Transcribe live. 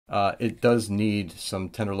it does need some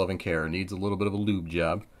tender loving care. It needs a little bit of a lube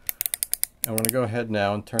job. And we're going to go ahead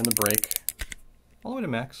now and turn the brake all the way to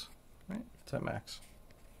max. Right? It's at max.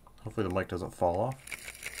 Hopefully the mic doesn't fall off.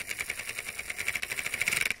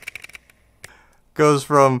 Goes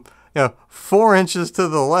from 4 inches to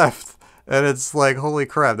the left, and it's like, holy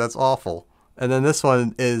crap, that's awful. And then this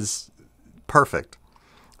one is perfect.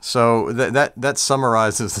 So that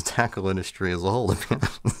summarizes the tackle industry as a whole, to be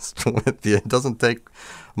honest with you. It doesn't take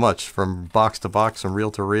much from box to box and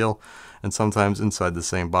reel to reel, and sometimes inside the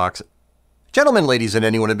same box. Gentlemen, ladies, and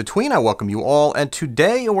anyone in between, I welcome you all, and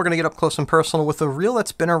today we're going to get up close and personal with a reel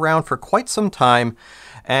that's been around for quite some time,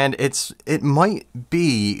 and it might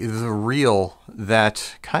be the reel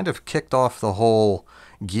that kind of kicked off the whole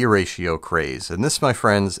gear ratio craze. And this, my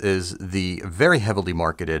friends, is the very heavily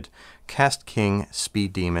marketed Kastking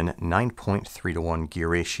Speed Demon 9.3:1 gear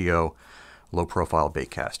ratio low profile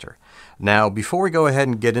baitcaster. Now, before we go ahead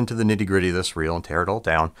and get into the nitty gritty of this reel and tear it all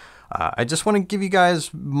down, I just want to give you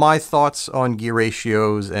guys my thoughts on gear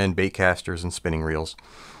ratios and baitcasters and spinning reels.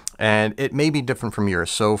 And it may be different from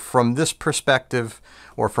yours. So from this perspective,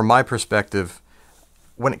 or from my perspective,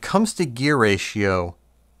 when it comes to gear ratio,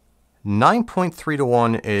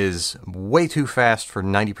 9.3:1 is way too fast for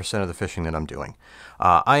 90% of the fishing that I'm doing.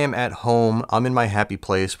 I am at home, I'm in my happy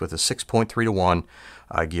place with a 6.3:1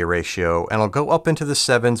 gear ratio, and I'll go up into the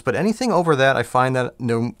 7s, but anything over that, I find that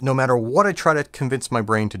no matter what I try to convince my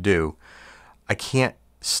brain to do, I can't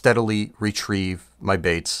steadily retrieve my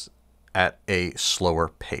baits at a slower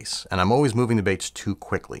pace, and I'm always moving the baits too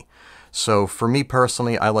quickly. So for me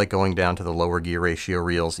personally, I like going down to the lower gear ratio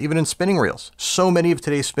reels, even in spinning reels. So many of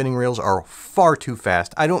today's spinning reels are far too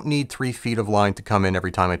fast. I don't need 3 feet of line to come in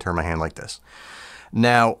every time I turn my hand like this.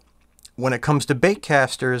 Now, when it comes to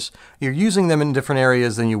baitcasters, you're using them in different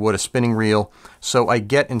areas than you would a spinning reel. So I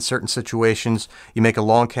get in certain situations, you make a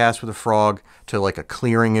long cast with a frog to like a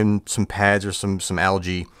clearing in some pads or some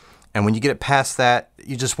algae. And when you get it past that,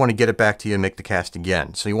 you just want to get it back to you and make the cast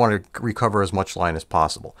again. So you want to recover as much line as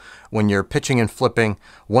possible. When you're pitching and flipping,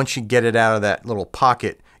 once you get it out of that little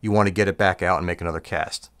pocket, you want to get it back out and make another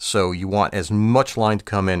cast. So you want as much line to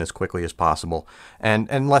come in as quickly as possible. And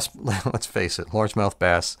let's face it, largemouth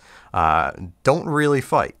bass don't really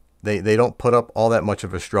fight. They don't put up all that much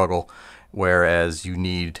of a struggle, whereas you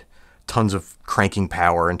need tons of cranking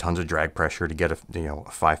power and tons of drag pressure to get a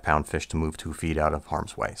 5-pound fish to move 2 feet out of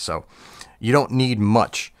harm's way. So you don't need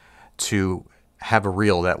much to have a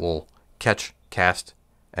reel that will catch, cast,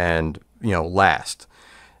 and last.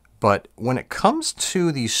 But when it comes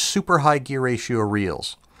to these super high gear ratio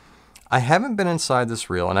reels, I haven't been inside this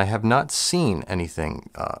reel, and I have not seen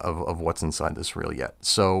anything of what's inside this reel yet.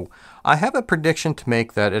 So I have a prediction to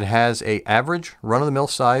make that it has a average run-of-the-mill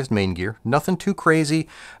sized main gear, nothing too crazy,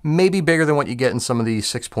 maybe bigger than what you get in some of these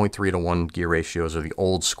 6.3:1 gear ratios or the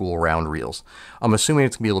old school round reels. I'm assuming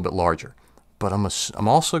it's going to be a little bit larger, but I'm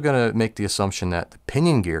also going to make the assumption that the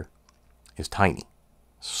pinion gear is tiny.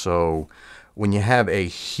 So when you have a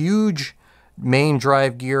huge main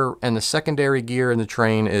drive gear and the secondary gear in the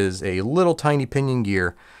train is a little tiny pinion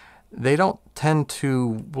gear, they don't tend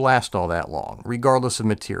to last all that long, regardless of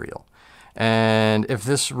material. And if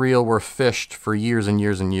this reel were fished for years and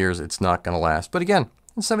years and years, it's not going to last. But again,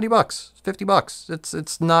 it's $70, $50.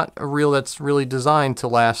 It's not a reel that's really designed to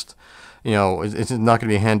last. It's not going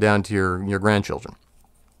to be a hand down to your grandchildren.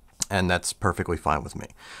 And that's perfectly fine with me.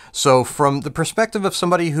 So from the perspective of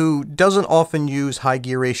somebody who doesn't often use high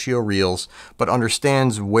gear ratio reels, but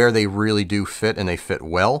understands where they really do fit and they fit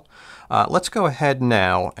well, let's go ahead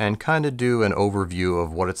now and kind of do an overview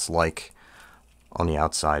of what it's like on the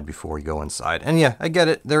outside before we go inside. And yeah, I get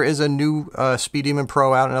it. There is a new Speed Demon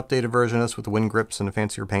Pro out, an updated version of this with the wind grips and a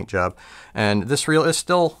fancier paint job. And this reel is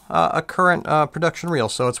still a current production reel,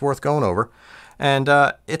 so it's worth going over. And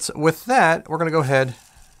with that, we're going to go ahead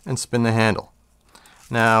and spin the handle.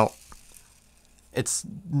 Now, it's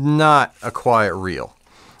not a quiet reel.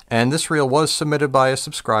 And this reel was submitted by a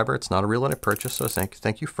subscriber. It's not a reel that I purchased, so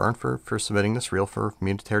thank you, Fern, for submitting this reel for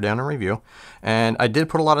me to tear down and review. And I did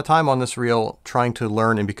put a lot of time on this reel trying to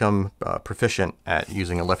learn and become proficient at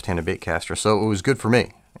using a left-handed baitcaster, so it was good for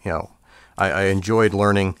me. I enjoyed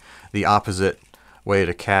learning the opposite way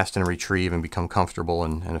to cast and retrieve and become comfortable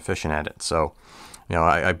and efficient at it. So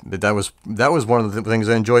that was one of the things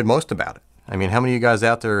I enjoyed most about it. I mean, how many of you guys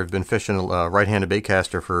out there have been fishing a right-handed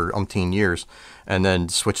baitcaster for umpteen years and then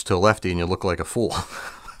switched to a lefty and you look like a fool?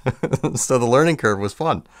 So the learning curve was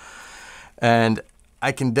fun. And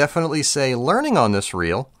I can definitely say learning on this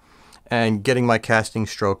reel and getting my casting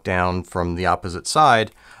stroke down from the opposite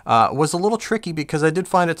side was a little tricky, because I did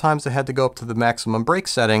find at times I had to go up to the maximum brake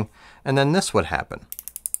setting, and then this would happen.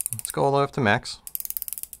 Let's go all the way up to max.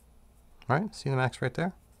 All right, see the max right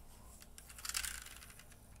there?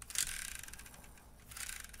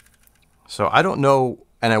 So I don't know,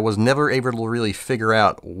 and I was never able to really figure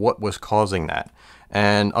out what was causing that.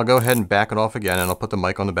 And I'll go ahead and back it off again, and I'll put the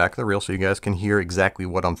mic on the back of the reel so you guys can hear exactly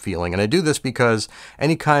what I'm feeling. And I do this because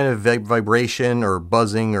any kind of vibration or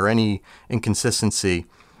buzzing or any inconsistency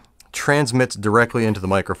transmits directly into the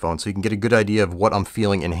microphone, so you can get a good idea of what I'm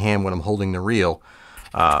feeling in hand when I'm holding the reel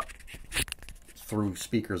through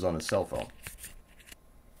speakers on a cell phone.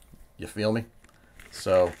 You feel me?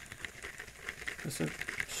 So, just a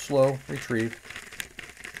slow retrieve.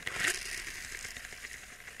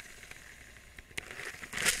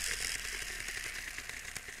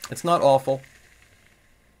 It's not awful.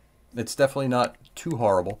 It's definitely not too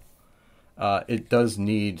horrible. It does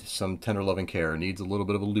need some tender loving care. It needs a little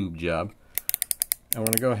bit of a lube job. And we're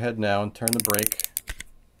going to go ahead now and turn the brake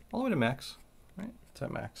all the way to max. Right? It's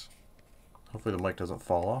at max. Hopefully the mic doesn't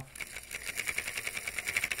fall off.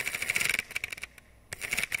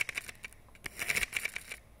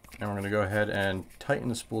 And we're going to go ahead and tighten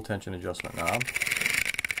the spool tension adjustment knob.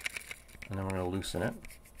 And then we're going to loosen it.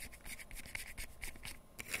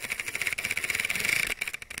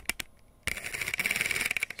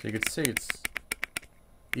 So you can see it's,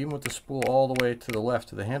 even with the spool all the way to the left,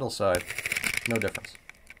 to the handle side, no difference.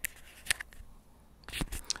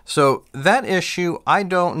 So that issue, I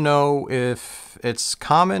don't know if it's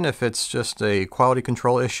common, if it's just a quality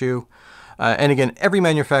control issue. And again, every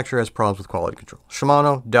manufacturer has problems with quality control.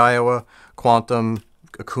 Shimano, Daiwa, Quantum,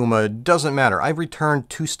 Akuma, doesn't matter. I've returned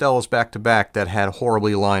 2 Stellas back to back that had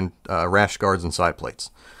horribly aligned rash guards and side plates.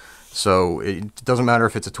 So it doesn't matter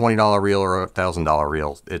if it's a $20 reel or a $1,000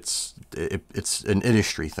 reel. It's an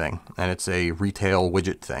industry thing, and it's a retail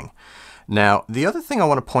widget thing. Now, the other thing I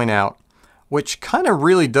want to point out, which kind of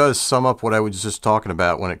really does sum up what I was just talking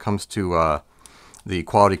about when it comes to the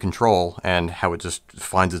quality control and how it just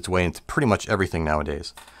finds its way into pretty much everything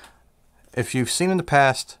nowadays. If you've seen in the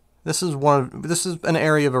past, this is an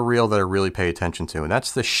area of a reel that I really pay attention to, and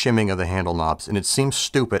that's the shimming of the handle knobs. And it seems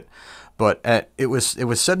stupid, but it was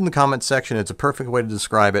said in the comment section. It's a perfect way to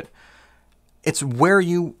describe it. It's where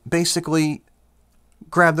you basically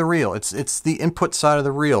grab the reel. It's the input side of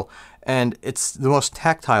the reel, and it's the most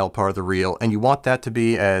tactile part of the reel, and you want that to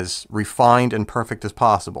be as refined and perfect as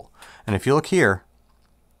possible. And if you look here,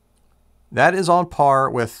 that is on par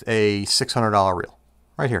with a $600 reel,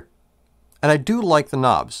 right here. And I do like the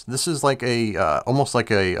knobs. This is like a almost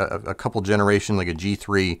like a couple generation, like a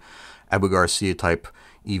G3 Abu Garcia type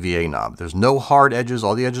EVA knob. There's no hard edges.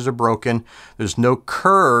 All the edges are broken. There's no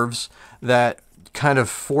curves that kind of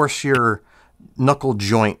force your knuckle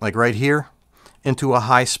joint, like right here, into a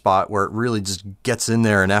high spot where it really just gets in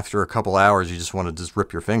there, and after a couple hours you just want to just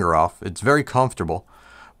rip your finger off. It's very comfortable.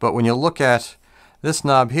 But when you look at this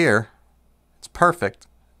knob here, it's perfect.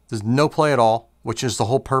 There's no play at all, which is the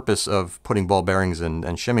whole purpose of putting ball bearings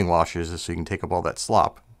and shimming washers, is so you can take up all that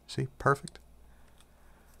slop. See? Perfect.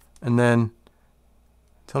 And then,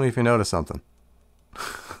 tell me if you notice something.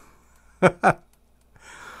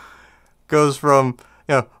 Goes from,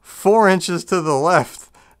 4 inches to the left,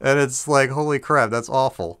 and it's like, holy crap, that's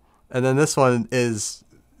awful. And then this one is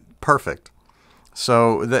perfect.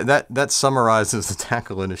 So that summarizes the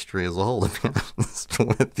tackle industry as a whole, to be honest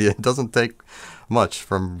with you. It doesn't take much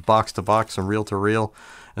from box to box and reel to reel,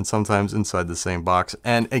 and sometimes inside the same box.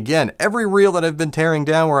 And again, every reel that I've been tearing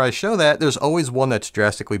down where I show that, there's always one that's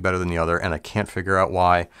drastically better than the other, and I can't figure out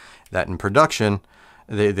why. That in production,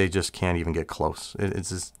 they just can't even get close. It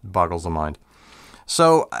just boggles the mind.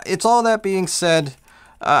 So it's all that being said,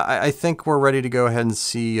 I think we're ready to go ahead and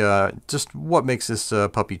see just what makes this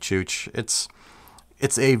puppy chooch.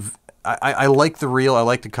 I like the reel, I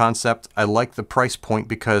like the concept, I like the price point,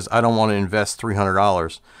 because I don't want to invest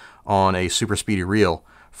 $300 on a super speedy reel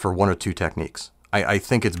for 1 or 2 techniques. I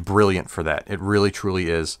think it's brilliant for that. It really truly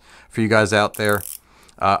is. For you guys out there,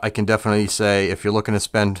 I can definitely say, if you're looking to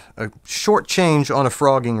spend a short change on a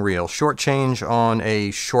frogging reel, short change on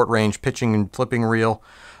a short range pitching and flipping reel,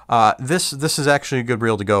 this is actually a good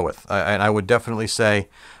reel to go with. And I would definitely say,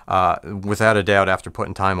 without a doubt, after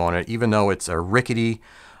putting time on it, even though it's a rickety,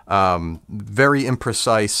 very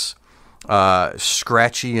imprecise,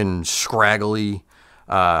 scratchy and scraggly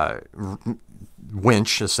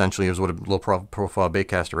winch, essentially, is what a low profile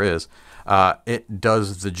baitcaster is. It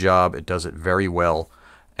does the job. It does it very well.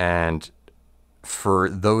 And for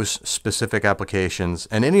those specific applications,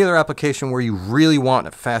 and any other application where you really want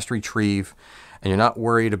a fast retrieve, and you're not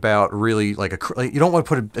worried about really you don't want to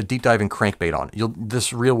put a deep diving crankbait on it.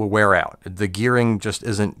 This reel will wear out. The gearing just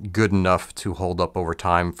isn't good enough to hold up over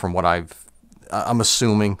time, from what I've I'm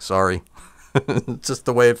assuming, sorry. It's just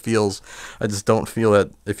the way it feels. I just don't feel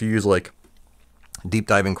that if you use like deep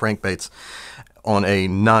diving crankbaits on a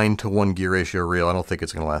 9-to-1 gear ratio reel, I don't think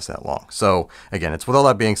it's going to last that long. So again, it's with all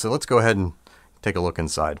that being said, let's go ahead and take a look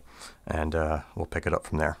inside, and we'll pick it up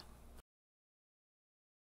from there.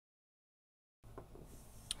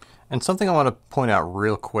 And something I want to point out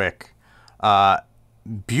real quick,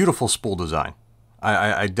 beautiful spool design.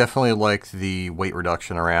 I definitely like the weight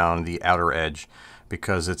reduction around the outer edge,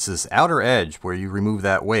 because it's this outer edge where you remove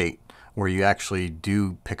that weight where you actually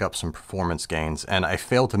do pick up some performance gains. And I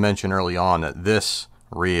failed to mention early on that this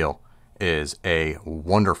reel is a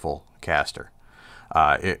wonderful caster.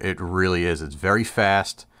 It really is. It's very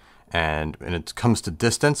fast, and when it comes to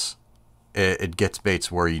distance, it gets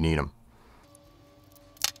baits where you need them.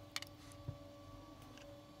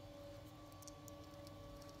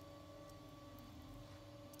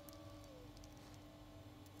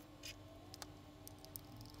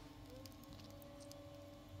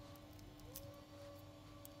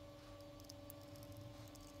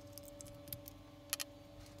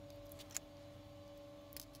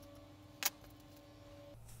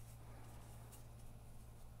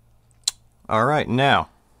 All right, now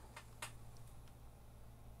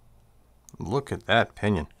look at that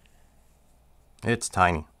pinion. It's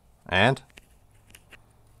tiny. And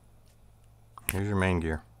here's your main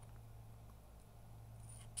gear.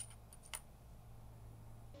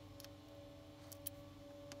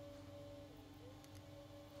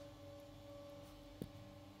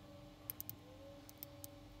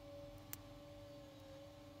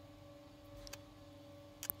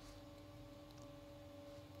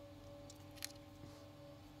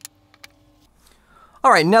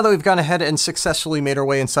 Alright, now that we've gone ahead and successfully made our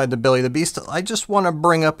way inside the belly of the beast, I just want to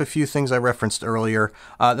bring up a few things I referenced earlier.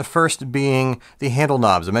 The first being the handle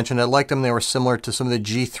knobs. I mentioned I liked them. They were similar to some of the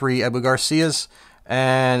G3 Abu Garcias,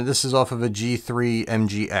 and this is off of a G3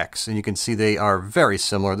 MGX, and you can see they are very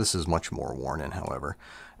similar. This is much more worn in, however.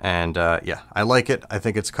 And yeah, I like it. I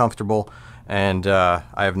think it's comfortable, and I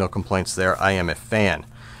have no complaints there. I am a fan.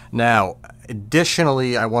 Now,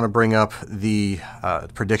 additionally, I want to bring up the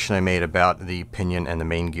prediction I made about the pinion and the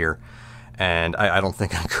main gear, and I don't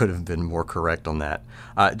think I could have been more correct on that.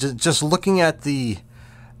 Just looking at the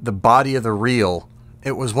body of the reel,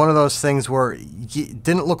 it was one of those things where it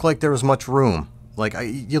didn't look like there was much room. Like,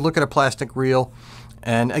 you look at a plastic reel,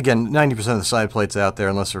 and again, 90% of the side plates out there,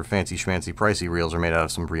 unless they're fancy schmancy pricey reels, are made out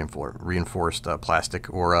of some reinforced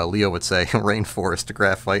plastic, or Leo would say rainforest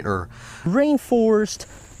graphite, or rainforest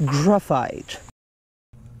graphite.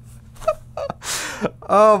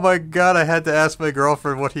 Oh my god, I had to ask my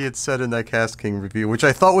girlfriend what he had said in that Kastking review, which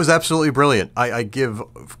I thought was absolutely brilliant. I give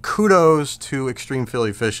kudos to Extreme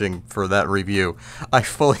Philly Fishing for that review. I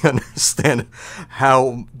fully understand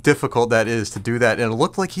how difficult that is to do that, and it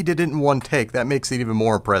looked like he did it in one take. That makes it even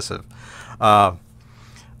more impressive. And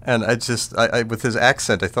I with his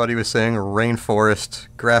accent, I thought he was saying rainforest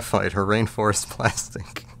graphite or rainforest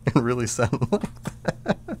plastic. It really sounded like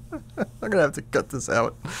that. I'm going to have to cut this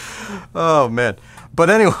out. Oh, man. But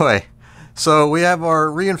anyway, so we have our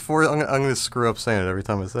reinforced... I'm going to screw up saying it every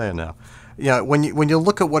time I say it now. Yeah, when you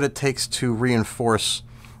look at what it takes to reinforce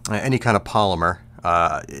any kind of polymer,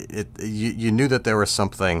 you knew that there was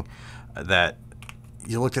something that...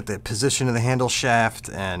 You looked at the position of the handle shaft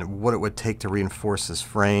and what it would take to reinforce this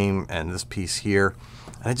frame and this piece here.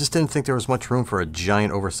 And I just didn't think there was much room for a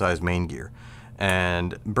giant oversized main gear.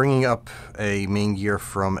 And bringing up a main gear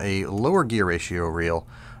from a lower gear ratio reel,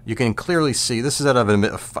 you can clearly see, this is out of a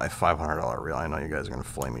 $500 reel. I know you guys are going to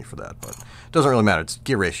flame me for that, but it doesn't really matter. It's a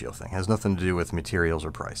gear ratio thing. It has nothing to do with materials or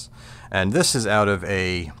price. And this is out of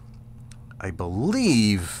a, I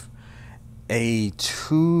believe, a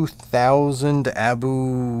 2000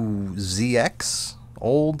 Abu ZX,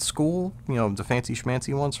 old school, you know, the fancy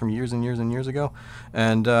schmancy ones from years and years and years ago.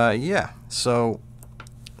 And yeah, so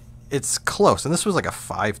it's close. And this was like a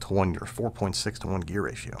 5-to-1 or 4.6-to-1 gear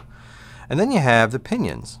ratio. And then you have the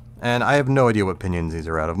pinions. And I have no idea what pinions these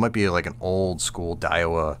are out of. It might be like an old school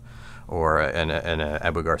Daiwa or an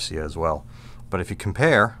Abu Garcia as well. But if you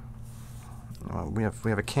compare, we have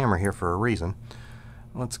a camera here for a reason.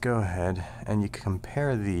 Let's go ahead and you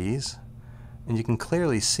compare these, and you can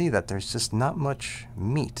clearly see that there's just not much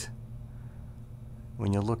meat.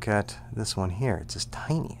 When you look at this one here, it's just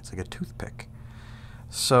tiny. It's like a toothpick.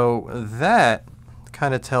 So that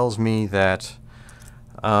kind of tells me that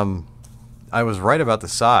I was right about the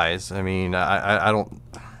size. I mean, I don't...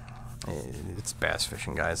 It's bass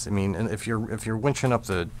fishing, guys. I mean, if you're winching up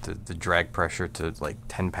the drag pressure to like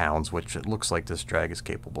 10 pounds, which it looks like this drag is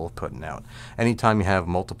capable of putting out, anytime you have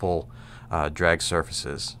multiple drag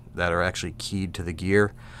surfaces, that are actually keyed to the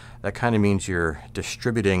gear, that kind of means you're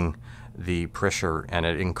distributing the pressure, and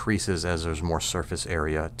it increases as there's more surface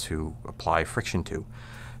area to apply friction to.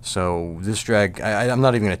 So this drag, I'm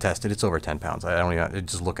not even going to test it. It's over 10 pounds. I don't even,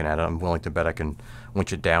 just looking at it, I'm willing to bet I can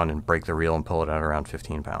winch it down and break the reel and pull it out around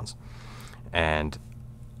 15 pounds. And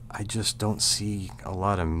I just don't see a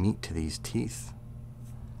lot of meat to these teeth.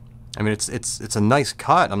 I mean, it's a nice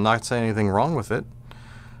cut. I'm not saying anything wrong with it,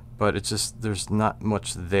 but it's just, there's not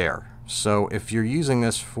much there. So if you're using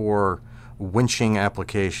this for winching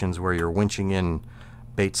applications where you're winching in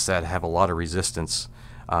baits that have a lot of resistance,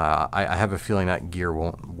 I have a feeling that gear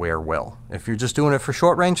won't wear well. If you're just doing it for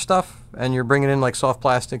short range stuff and you're bringing in like soft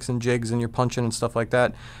plastics and jigs and you're punching and stuff like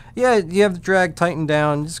that, yeah, you have the drag tightened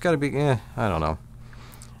down. It's got to be, I don't know.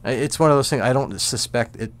 It's one of those things. I don't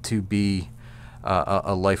suspect it to be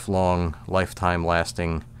a lifelong, lifetime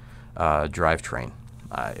lasting drivetrain.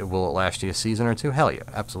 Will it last you a season or two? Hell yeah,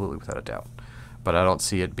 absolutely, without a doubt. But I don't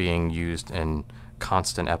see it being used in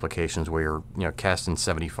constant applications where you're casting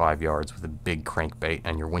 75 yards with a big crankbait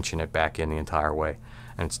and you're winching it back in the entire way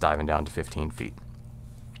and it's diving down to 15 feet.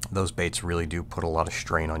 Those baits really do put a lot of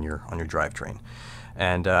strain on your drivetrain.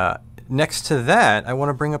 And next to that, I want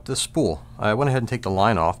to bring up the spool. I went ahead and take the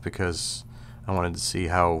line off because I wanted to see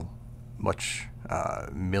how much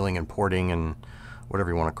milling and porting and whatever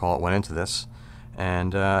you want to call it went into this.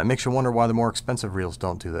 And it makes you wonder why the more expensive reels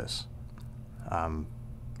don't do this.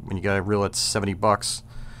 When you got a reel that's 70 bucks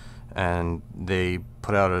and they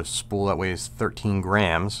put out a spool that weighs 13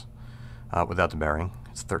 grams without the bearing,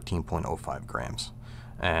 it's 13.05 grams.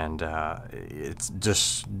 And it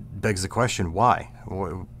just begs the question, why?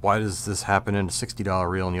 Why does this happen in a $60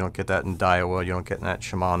 reel and you don't get that in Daiwa, you don't get that in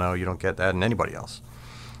Shimano, you don't get that in anybody else?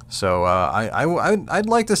 So I'd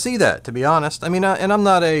like to see that, to be honest. I mean, and I'm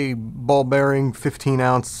not a ball bearing 15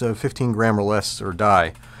 ounce, 15 gram or less or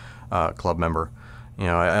die club member. You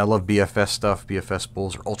know, I love BFS stuff. BFS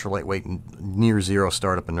spools are ultra lightweight and near zero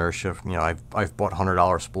startup inertia. You know, I've bought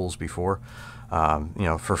 $100 spools before. You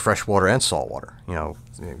know, for freshwater and saltwater. You know,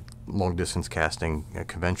 long distance casting,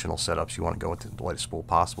 conventional setups. You want to go with the lightest spool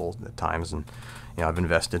possible at times, and you know, I've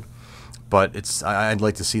invested. But I'd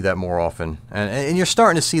like to see that more often, and you're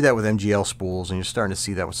starting to see that with MGL spools, and you're starting to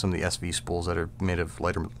see that with some of the SV spools that are made of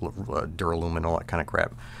lighter Duralumin and all that kind of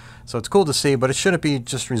crap. So it's cool to see, but it shouldn't be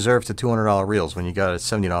just reserved to $200 reels when you got a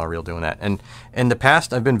 $70 reel doing that. And in the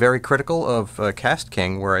past, I've been very critical of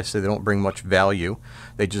Kastking, where I say they don't bring much value.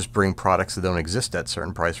 They just bring products that don't exist at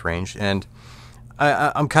certain price range. And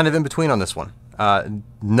I'm kind of in between on this one.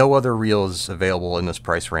 No other reel is available in this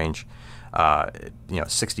price range. You know,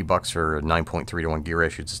 60 bucks for a 9.3 to 1 gear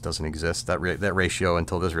ratio just doesn't exist. That ratio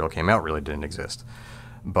until this reel came out really didn't exist.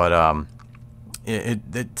 But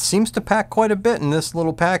it seems to pack quite a bit in this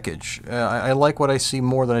little package. I like what I see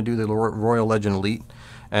more than I do the Royal Legend Elite.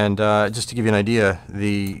 And just to give you an idea,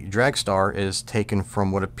 the Dragstar is taken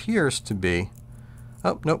from what appears to be...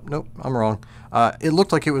 Oh, nope, I'm wrong. It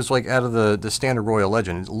looked like it was like out of the standard Royal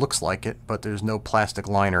Legend. It looks like it, but there's no plastic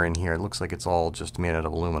liner in here. It looks like it's all just made out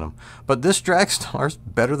of aluminum. But this Dragstar is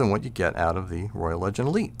better than what you get out of the Royal Legend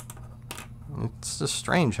Elite. It's just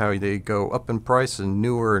strange how they go up in price and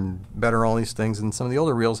newer and better, all these things, and some of the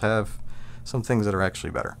older reels have some things that are actually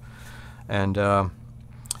better. And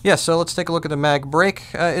yeah, so let's take a look at the mag brake.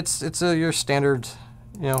 It's your standard,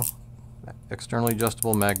 you know, externally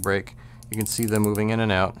adjustable mag brake. You can see them moving in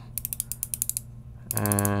and out.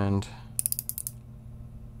 And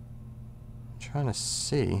I'm trying to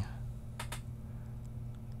see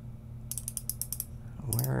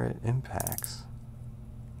where it impacts.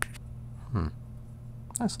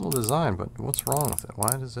 Nice little design, but what's wrong with it?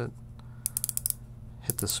 Why does it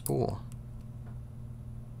hit the spool?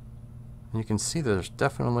 And you can see there's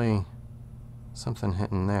definitely something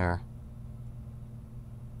hitting there.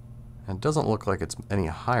 And it doesn't look like it's any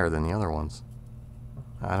higher than the other ones.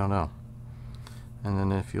 I don't know. And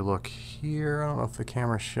then if you look here, I don't know if the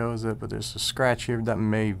camera shows it, but there's a scratch here that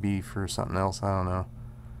may be for something else, I don't know.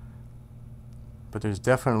 But there's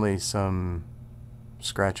definitely some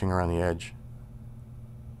scratching around the edge.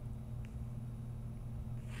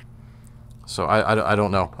 So I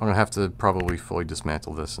don't know. I'm going to have to probably fully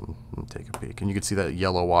dismantle this and take a peek. And you can see that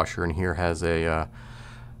yellow washer in here has a,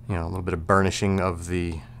 you know, a little bit of burnishing of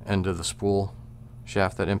the end of the spool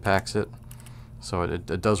shaft that impacts it. So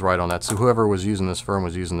it does ride on that. So whoever was using this, firm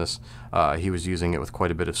was using this, he was using it with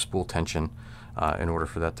quite a bit of spool tension in order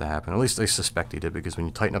for that to happen. At least I suspect he did, because when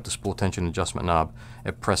you tighten up the spool tension adjustment knob,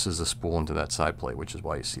 it presses the spool into that side plate, which is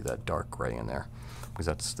why you see that dark gray in there, because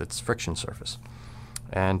that's friction surface.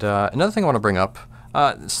 And another thing I want to bring up,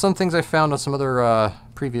 Some things I found on some other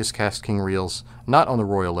previous Kastking reels, not on the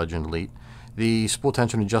Royal Legend Elite. The spool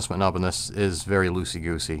tension adjustment knob on this is very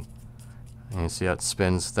loosey-goosey. And you see how it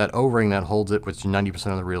spins. That O-ring that holds it, which 90%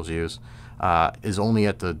 of the reels use, is only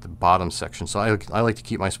at the bottom section. So I like to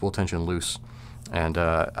keep my spool tension loose. And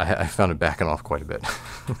I found it backing off quite a bit.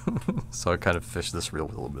 So I kind of fished this reel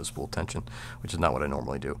with a little bit of spool tension, which is not what I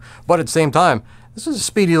normally do. But at the same time, this is a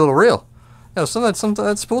speedy little reel. You know, some of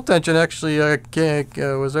that spool tension actually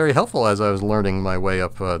was very helpful as I was learning my way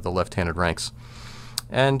up the left-handed ranks.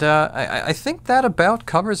 And I think that about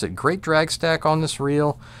covers it. Great drag stack on this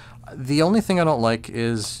reel. The only thing I don't like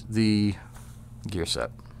is the gear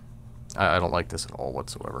set. I don't like this at all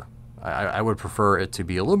whatsoever. I would prefer it to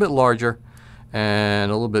be a little bit larger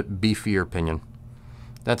and a little bit beefier pinion.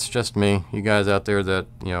 That's just me. You guys out there that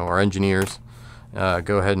are engineers,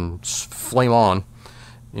 go ahead and flame on.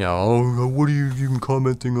 Oh, what are you even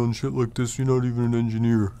commenting on shit like this? You're not even an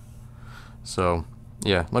engineer. So,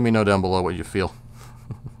 yeah, let me know down below what you feel.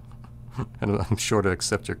 And I'm sure to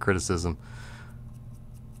accept your criticism.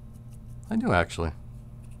 I do, actually.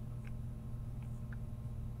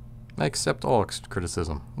 I accept all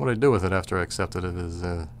criticism. What I do with it after I accept it is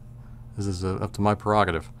up to my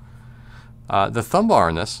prerogative. The thumb bar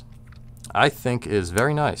in this, I think, is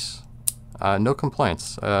very nice. No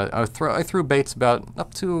complaints. I threw baits about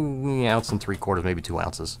up to 1 ounce and 3/4, maybe 2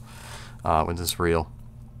 ounces with this reel.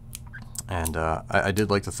 And I did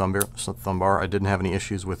like the thumb bar. I didn't have any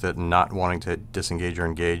issues with it not wanting to disengage or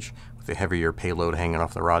engage with the heavier payload hanging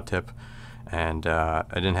off the rod tip. And I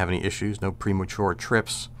didn't have any issues, no premature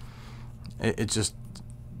trips. It just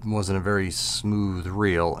wasn't a very smooth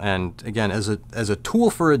reel. And again, as a tool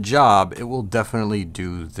for a job, it will definitely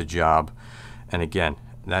do the job. And again,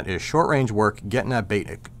 that is short range work, getting that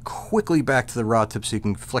bait quickly back to the rod tip so you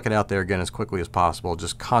can flick it out there again as quickly as possible.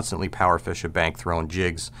 Just constantly power fish a bank, throwing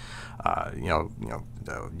jigs,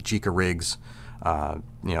 Jika rigs,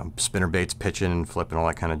 spinner baits, pitching and flipping, all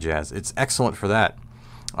that kind of jazz. It's excellent for that.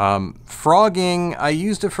 Frogging, I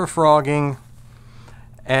used it for frogging,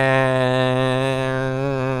 and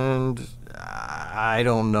I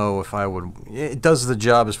don't know if I would. It does the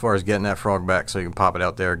job as far as getting that frog back so you can pop it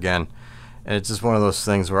out there again. And it's just one of those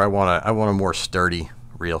things where I want a more sturdy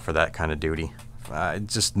reel for that kind of duty.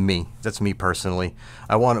 Just me. That's me personally.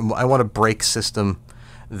 I want a brake system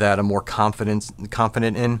that I'm more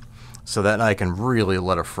confident in, so that I can really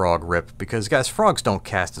let a frog rip. Because guys, frogs don't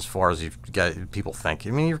cast as far as people think. I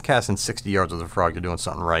mean, you're casting 60 yards with a frog, you're doing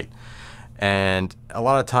something right. And a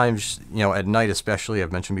lot of times, at night especially,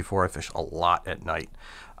 I've mentioned before, I fish a lot at night.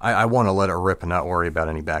 I want to let it rip and not worry about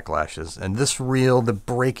any backlashes. And this reel, the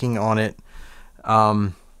braking on it,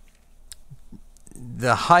 the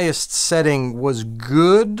highest setting was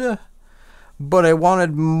good, but I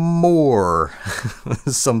wanted more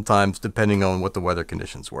sometimes, depending on what the weather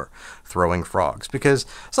conditions were, throwing frogs. Because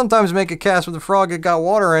sometimes make a cast with a frog, it got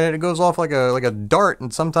water in it, it goes off like a dart,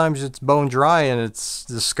 and sometimes it's bone dry and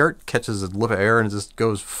the skirt catches a lift of air and it just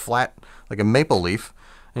goes flat like a maple leaf.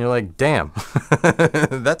 And you're like, damn,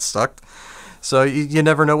 that sucked. So you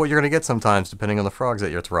never know what you're going to get sometimes, depending on the frogs that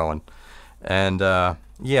you're throwing. And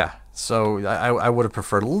yeah, so I would have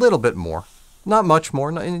preferred a little bit more. Not much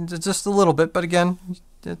more, just a little bit, but again,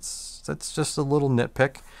 that's just a little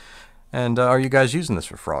nitpick. And are you guys using this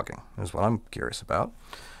for frogging, is what I'm curious about.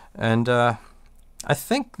 And I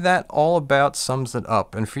think that all about sums it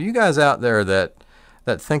up. And for you guys out there that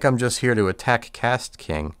think I'm just here to attack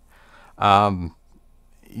Kastking,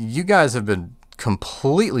 you guys have been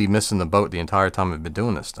completely missing the boat the entire time I've been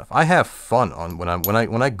doing this stuff. I have fun on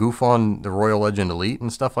when I goof on the Royal Legend Elite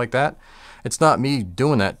and stuff like that. It's not me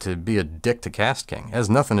doing that to be a dick to Kastking. It has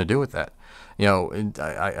nothing to do with that.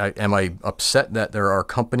 Am I upset that there are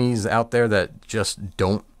companies out there that just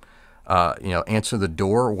don't answer the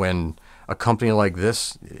door when a company like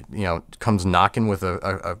this comes knocking with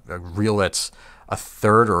a reel that's a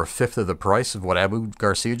third or a fifth of the price of what Abu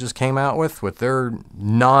Garcia just came out with their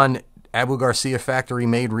non-Abu Garcia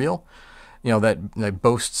factory-made reel, that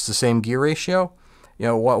boasts the same gear ratio.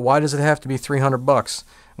 Why does it have to be $300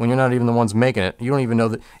 when you're not even the ones making it? You don't even know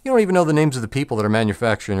the names of the people that are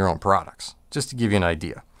manufacturing your own products. Just to give you an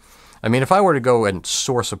idea. I mean, if I were to go and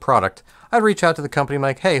source a product, I'd reach out to the company and be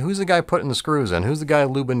like, hey, who's the guy putting the screws in? Who's the guy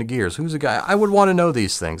lubing the gears? Who's the guy? I would want to know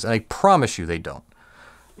these things, and I promise you they don't.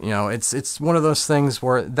 It's one of those things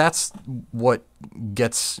where that's what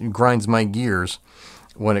grinds my gears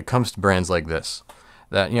when it comes to brands like this.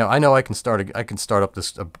 That I know I can start up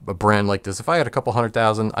a brand like this. If I had a couple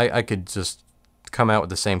 100,000, I could just come out with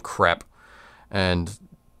the same crap and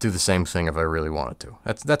do the same thing if I really wanted to.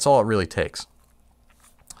 That's all it really takes.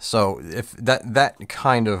 So if that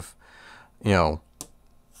kind of, you know,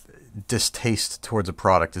 distaste towards a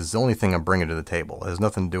product is the only thing I'm bringing to the table. It has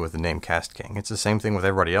nothing to do with the name Kastking. It's the same thing with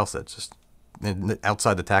everybody else that's just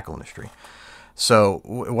outside the tackle industry. So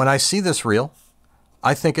when I see this reel,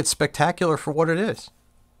 I think it's spectacular for what it is.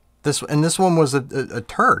 This one was a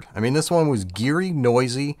turd. I mean, this one was geary,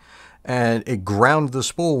 noisy, and it ground the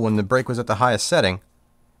spool when the brake was at the highest setting.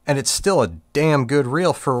 And it's still a damn good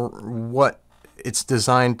reel for what it's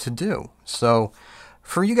designed to do. So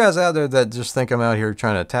for you guys out there that just think I'm out here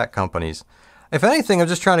trying to attack companies, if anything, I'm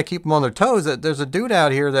just trying to keep them on their toes. That there's a dude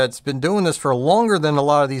out here that's been doing this for longer than a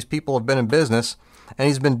lot of these people have been in business. And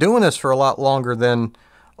he's been doing this for a lot longer than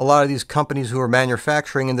a lot of these companies who are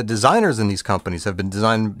manufacturing and the designers in these companies have been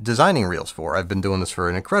designing reels for. I've been doing this for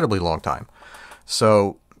an incredibly long time.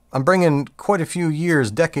 So I'm bringing quite a few years,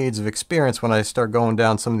 decades of experience when I start going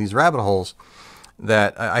down some of these rabbit holes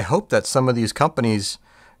that I hope that some of these companies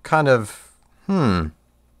kind of,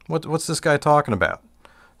 what's this guy talking about?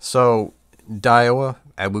 So Daiwa,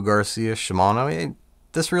 Abu Garcia, Shimano, hey,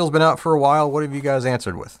 this reel's been out for a while. What have you guys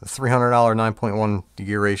answered with? The $300 9.1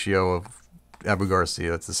 gear ratio of Abu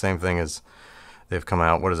Garcia. It's the same thing as they've come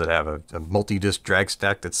out. What does it have? A multi-disc drag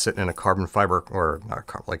stack that's sitting in a carbon fiber or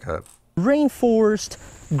like a reinforced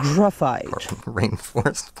graphite.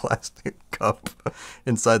 Reinforced plastic cup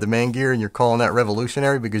inside the main gear, and you're calling that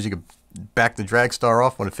revolutionary because you could back the drag star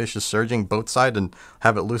off when a fish is surging boat side and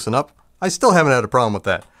have it loosen up? I still haven't had a problem with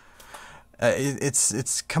that.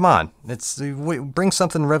 It's come on. Bring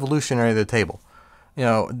something revolutionary to the table. You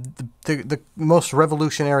know, the most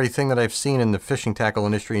revolutionary thing that I've seen in the fishing tackle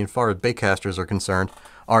industry as far as baitcasters are concerned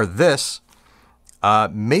are this,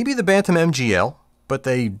 maybe the Bantam MGL, but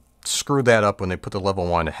they screwed that up when they put the level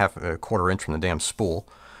one a quarter inch from the damn spool.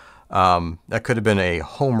 That could have been a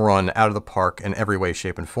home run out of the park in every way,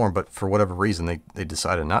 shape, and form, but for whatever reason, they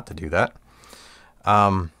decided not to do that.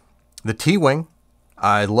 The T-Wing,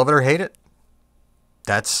 I love it or hate it.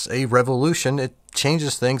 That's a revolution. It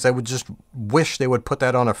changes things. I would just wish they would put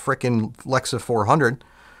that on a frickin' Lexa 400,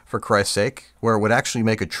 for Christ's sake, where it would actually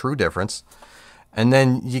make a true difference. And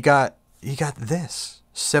then you got this,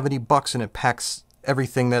 $70, and it packs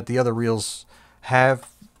everything that the other reels have,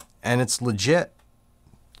 and it's legit.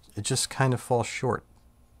 It just kind of falls short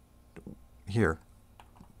here.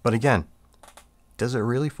 But again, does it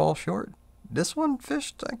really fall short? This one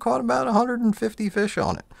fished, I caught about 150 fish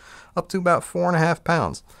on it, up to about 4.5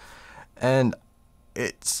 pounds. And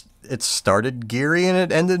it started geary and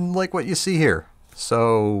it ended like what you see here.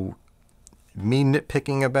 So me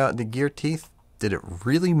nitpicking about the gear teeth, did it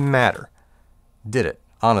really matter? Did it?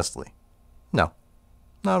 Honestly. No.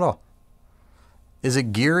 Not at all. Is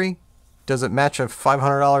it geary? Does it match a $500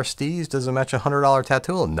 Steez? Does it match a $100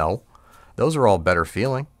 Tattoo? No. Those are all better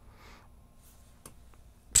feeling.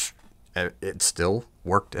 It still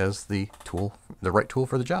worked as the right tool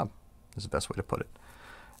for the job, is the best way to put it.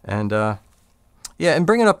 And yeah, and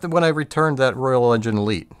bringing up when I returned that Royal Legend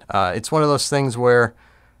Elite, it's one of those things where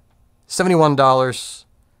 $71,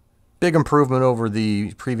 big improvement over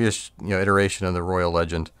the previous iteration of the Royal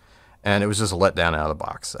Legend, and it was just a letdown out of the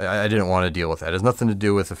box. I didn't want to deal with that. It has nothing to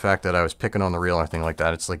do with the fact that I was picking on the reel or anything like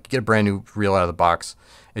that. It's like, you get a brand new reel out of the box,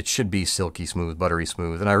 it should be silky smooth, buttery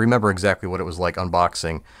smooth. And I remember exactly what it was like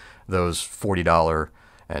unboxing those $40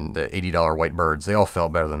 and $80 white birds. They all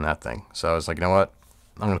felt better than that thing. So I was like, you know what?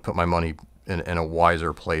 I'm going to put my money in a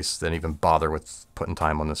wiser place than even bother with putting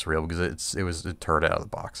time on this reel, because it was a turd out of the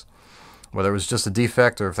box. Whether it was just a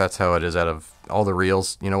defect or if that's how it is out of all the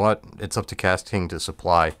reels, you know what? It's up to Kastking to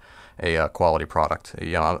supply a quality product.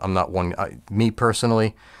 I'm not one. Me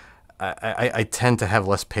personally, I tend to have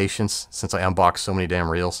less patience since I unbox so many damn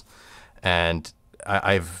reels, and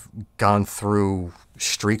I've gone through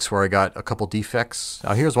streaks where I got a couple defects.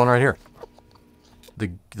 Here's one right here.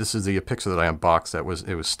 This is the Pixar that I unboxed. It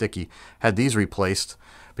was sticky. Had these replaced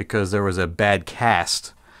because there was a bad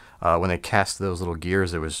cast. When they cast those little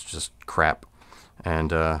gears, it was just crap. And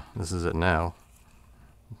this is it now.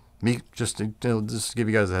 Just to give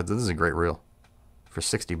you guys a heads up, this is a great reel for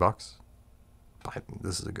 $60.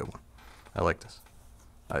 This is a good one. I like this.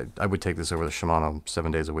 I would take this over the Shimano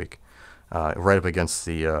 7 days a week. Right up against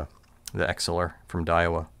the XLR from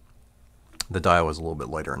Daiwa. The Daiwa is a little bit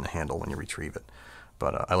lighter in the handle when you retrieve it.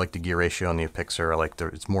 But I like the gear ratio on the Pixar. I like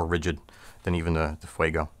it's more rigid than even the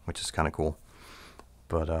Fuego, which is kind of cool.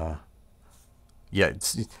 But yeah,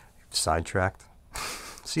 it's sidetracked.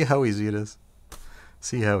 See how easy it is?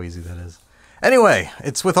 See how easy that is. Anyway,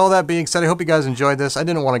 it's with all that being said, I hope you guys enjoyed this. I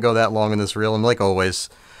didn't want to go that long in this reel, and like always,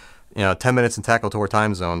 10 minutes in Tackle Tour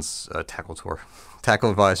time zones, Tackle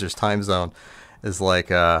Advisor's time zone is like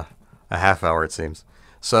a half hour, it seems.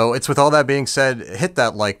 So it's with all that being said, hit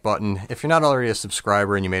that like button. If you're not already a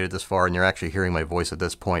subscriber and you made it this far and you're actually hearing my voice at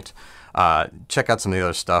this point, check out some of the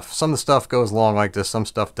other stuff. Some of the stuff goes long like this, some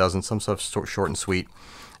stuff doesn't, some stuff's short and sweet.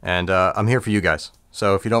 And I'm here for you guys.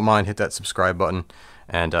 So if you don't mind, hit that subscribe button.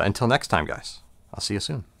 And until next time, guys, I'll see you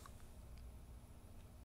soon.